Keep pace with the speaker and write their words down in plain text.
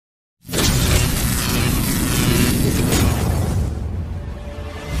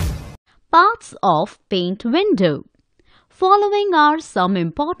Parts of paint window. Following are some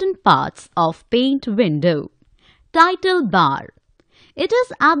important parts of paint window. Title bar. It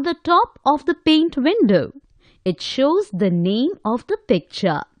is at the top of the paint window. It shows the name of the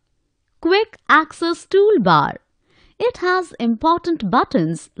picture. Quick access toolbar. It has important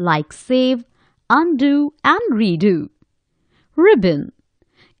buttons like save, undo and redo. Ribbon.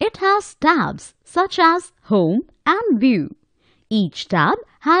 It has tabs such as home and view. Each tab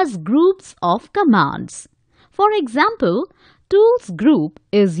has groups of commands. For example, Tools group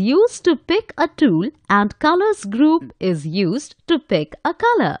is used to pick a tool and Colors group is used to pick a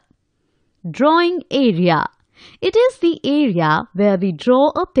color. Drawing area. It is the area where we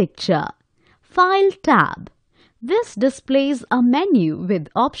draw a picture. File tab. This displays a menu with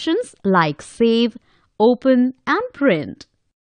options like Save, Open and Print.